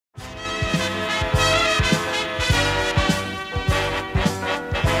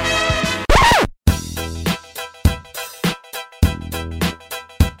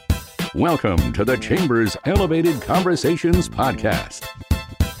Welcome to the Chamber's Elevated Conversations podcast.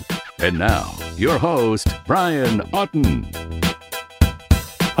 And now, your host, Brian Otten.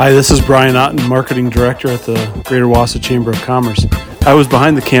 Hi, this is Brian Otten, Marketing Director at the Greater Wausau Chamber of Commerce. I was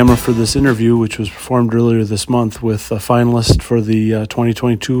behind the camera for this interview, which was performed earlier this month with a finalist for the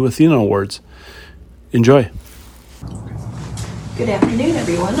 2022 Athena Awards. Enjoy. Good afternoon,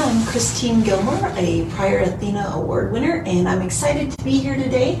 everyone. I'm Christine Gilmore, a prior Athena Award winner, and I'm excited to be here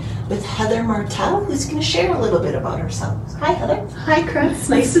today with Heather Martell, who's going to share a little bit about herself. Hi, Heather. Hi, Chris.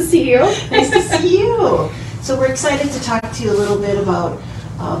 Nice to see you. Nice to see you. So we're excited to talk to you a little bit about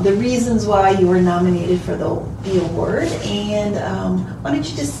the reasons why you were nominated for the award, and why don't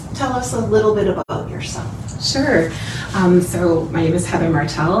you just tell us a little bit about yourself? Sure. So my name is Heather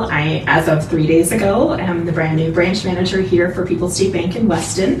Martell. I, as of 3 days ago, am the brand new branch manager here for People's State Bank in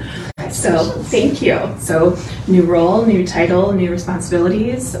Weston. So thank you. So new role, new title, new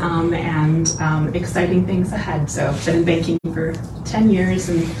responsibilities, and exciting things ahead. So I've been in banking for 10 years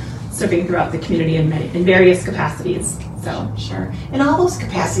and serving throughout the community in various capacities. So sure. In all those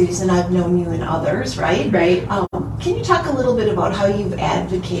capacities, and I've known you in others, right? Right. Can you talk a little bit about how you've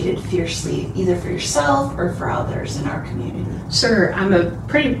advocated fiercely, either for yourself or for others in our community? Sure. I'm a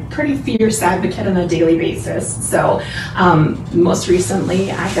pretty fierce advocate on a daily basis. So most recently,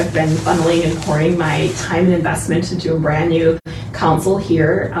 I have been funneling and pouring my time and investment into a brand new council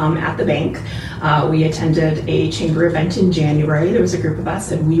here at the bank. We attended a chamber event in January. There was a group of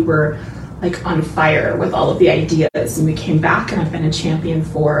us, and we were like on fire with all of the ideas, and we came back, and I've been a champion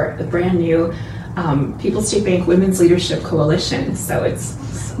for the brand new People's State Bank Women's Leadership Coalition. So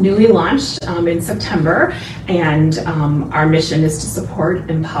it's newly launched in September, and our mission is to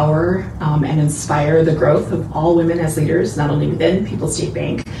support, empower, and inspire the growth of all women as leaders, not only within People's State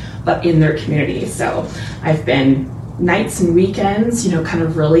Bank, but in their community. So I've been nights and weekends, kind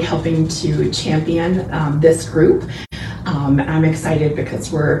of really helping to champion this group. I'm excited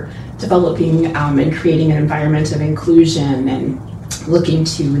because we're developing and creating an environment of inclusion and looking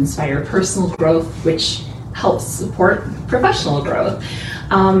to inspire personal growth, which helps support professional growth,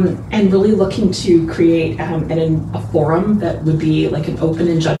 and really looking to create a forum that would be like an open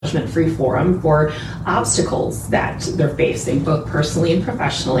and judgment-free forum for obstacles that they're facing, both personally and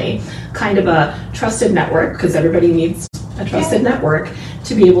professionally. Kind of a trusted network, because everybody needs a trusted network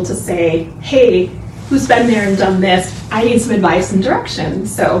to be able to say, hey, who's been there and done this? I need some advice and direction.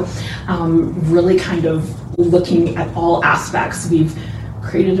 So really kind of looking at all aspects. We've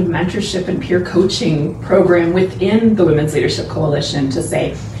created a mentorship and peer coaching program within the Women's Leadership Coalition to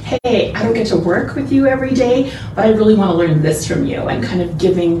say, hey, I don't get to work with you every day, but I really want to learn this from you, and kind of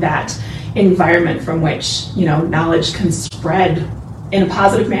giving that environment from which, knowledge can spread in a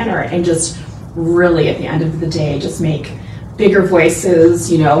positive manner, and just really at the end of the day, just make bigger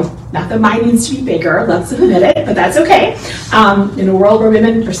voices, not that mine needs to be bigger, let's admit it, but that's okay. In a world where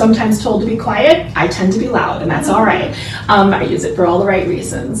women are sometimes told to be quiet, I tend to be loud, and that's all right. I use it for all the right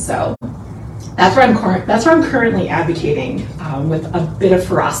reasons. So that's where I'm currently advocating with a bit of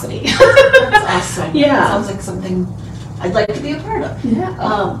ferocity. That's awesome. Yeah. That sounds like something I'd like to be a part of.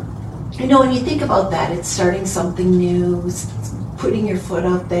 Yeah. When you think about that, it's starting something new, putting your foot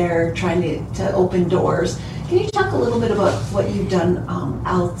out there, trying to open doors. Can you talk a little bit about what you've done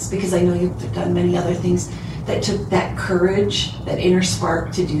else? Because I know you've done many other things that took that courage, that inner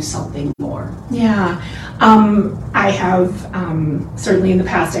spark to do something more. Yeah. I have, certainly in the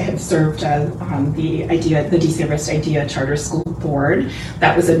past, I have served on the DC Everest IDEA Charter School Board.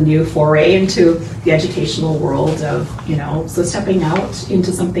 That was a new foray into the educational world of, so stepping out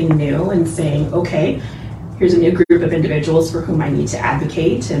into something new and saying, okay, here's a new group of individuals for whom I need to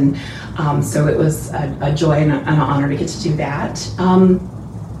advocate, and so it was a joy and an honor to get to do that.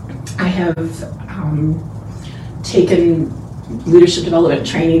 I have taken leadership development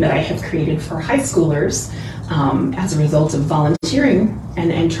training that I have created for high schoolers as a result of volunteering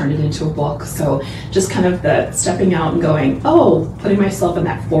and turned it into a book. So just kind of the stepping out and going, putting myself in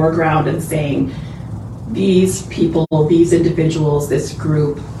that foreground and saying, these people, these individuals, this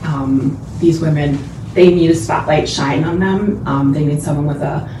group, these women, they need a spotlight shine on them. They need someone with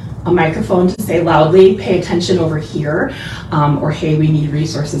a microphone to say loudly, pay attention over here, or hey, we need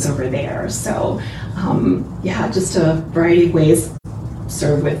resources over there. So just a variety of ways.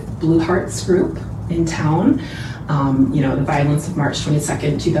 Serve with Blue Hearts Group in town. The violence of March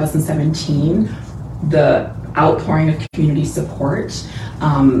 22nd, 2017, the outpouring of community support,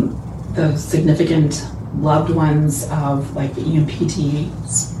 the significant loved ones of like the EMPD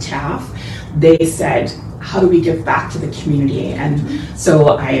staff. They said, how do we give back to the community? And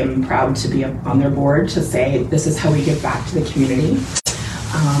so I am proud to be on their board to say, this is how we give back to the community.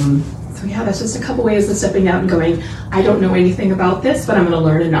 So yeah, that's just a couple ways of stepping out and going, I don't know anything about this, but I'm going to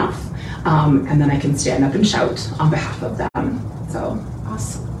learn enough. And then I can stand up and shout on behalf of them. So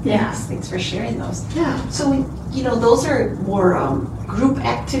Awesome. Yeah. Yes, thanks for sharing those. yeah. So, those are more group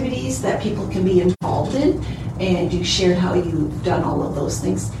activities that people can be involved in, and you shared how you've done all of those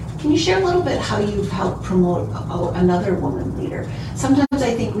things. Can you share a little bit how you've helped promote another woman leader? Sometimes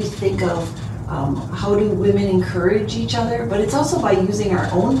I think we think of how do women encourage each other, but it's also by using our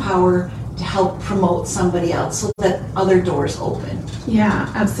own power to help promote somebody else so that other doors open.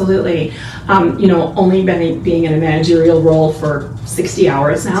 Yeah, absolutely. Only being in a managerial role for 60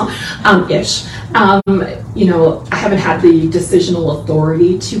 hours now, ish. I haven't had the decisional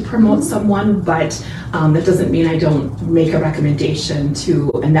authority to promote someone, but that doesn't mean I don't make a recommendation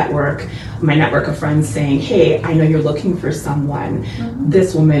to my network of friends saying, hey, I know you're looking for someone.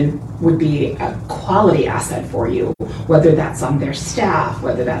 This woman would be a quality asset for you, whether that's on their staff,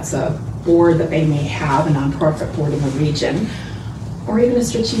 whether that's a board that they may have, a nonprofit board in the region, or even a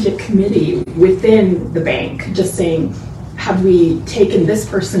strategic committee within the bank, just saying, have we taken this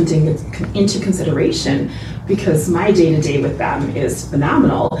person into consideration? Because my day-to-day with them is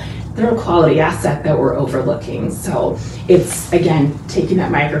phenomenal. They're a quality asset that we're overlooking. So it's, again, taking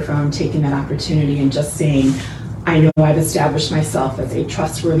that microphone, taking that opportunity, and just saying, I know I've established myself as a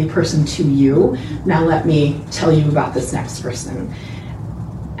trustworthy person to you. Now let me tell you about this next person.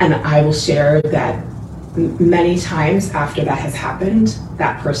 And I will share that many times after that has happened,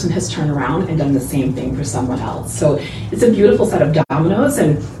 that person has turned around and done the same thing for someone else. So it's a beautiful set of dominoes,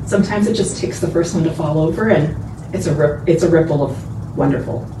 and sometimes it just takes the first one to fall over, and it's a ripple of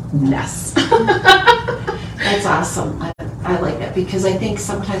wonderfulness. That's awesome. I like that, because I think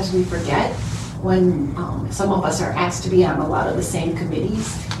sometimes we forget when some of us are asked to be on a lot of the same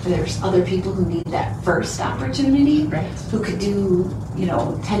committees. There's other people who need that first opportunity, Right. who could do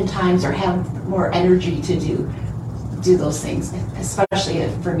 10 times or have more energy to do those things, especially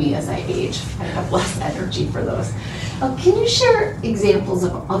for me as I age. I have less energy for those. Can you share examples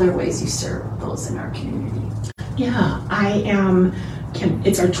of other ways you serve those in our community? Yeah,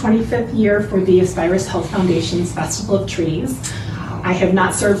 it's our 25th year for the Aspirus Health Foundation's Festival of Trees. I have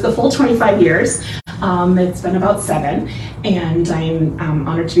not served the full 25 years. It's been about 7, and I'm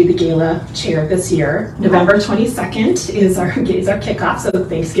honored to be the gala chair this year. November 22nd is our kickoff, so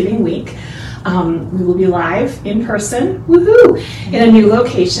Thanksgiving week. We will be live in person, woohoo, in a new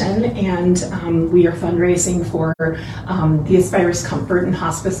location, and we are fundraising for the Aspirus Comfort and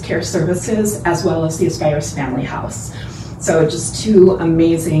Hospice Care Services, as well as the Aspirus Family House. So just 2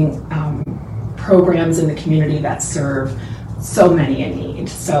 amazing programs in the community that serve so many in need.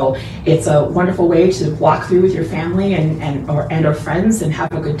 So it's a wonderful way to walk through with your family and or friends and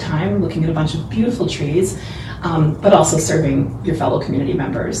have a good time looking at a bunch of beautiful trees, but also serving your fellow community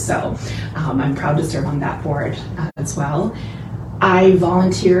members. So I'm proud to serve on that board as well. I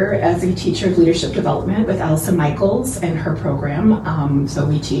volunteer as a teacher of leadership development with Allison Michaels and her program. So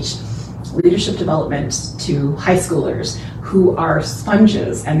we teach leadership development to high schoolers who are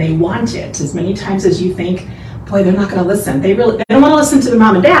sponges, and they want it as many times as you think, boy, they're not going to listen. They don't want to listen to their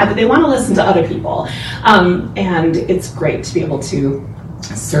mom and dad, but they want to listen to other people. And it's great to be able to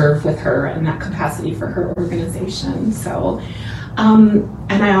serve with her in that capacity for her organization. So, and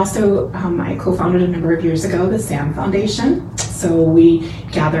I also, I co-founded a number of years ago the SAM Foundation. So we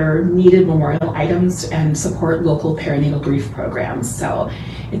gather needed memorial items and support local perinatal grief programs. So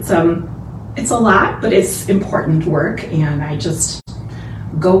it's a lot, but it's important work, and I just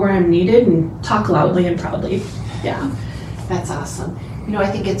go where I'm needed and talk loudly and proudly. Yeah. That's awesome. I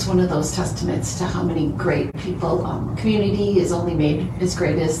think it's one of those testaments to how many great people, community is only made as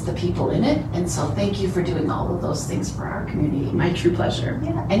great as the people in it. And so thank you for doing all of those things for our community. My true pleasure.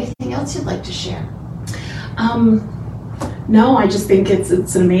 Yeah. Anything else you'd like to share? No, I just think it's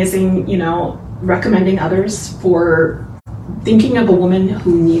an amazing, recommending others for thinking of a woman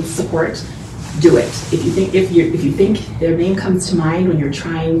who needs support. Do it. If you think their name comes to mind when you're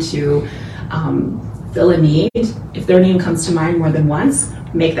trying to fill a need, if their name comes to mind more than once,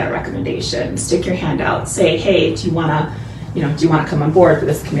 make that recommendation. Stick your hand out. Say, hey, do you want to come on board for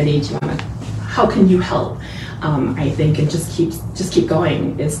this committee? How can you help? I think, and just keep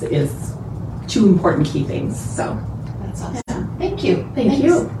going is 2 important key things. So that's awesome. Yeah. Thank you. Thank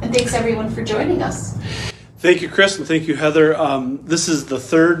you. And thanks everyone for joining us. Thank you, Chris, and thank you, Heather. This is the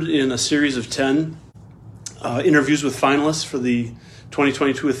 3rd in a series of 10 interviews with finalists for the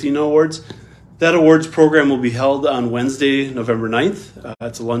 2022 Athena Awards. That awards program will be held on Wednesday, November 9th.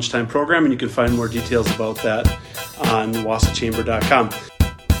 It's a lunchtime program, and you can find more details about that on wausauchamber.com.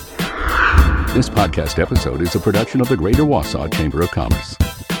 This podcast episode is a production of the Greater Wausau Chamber of Commerce.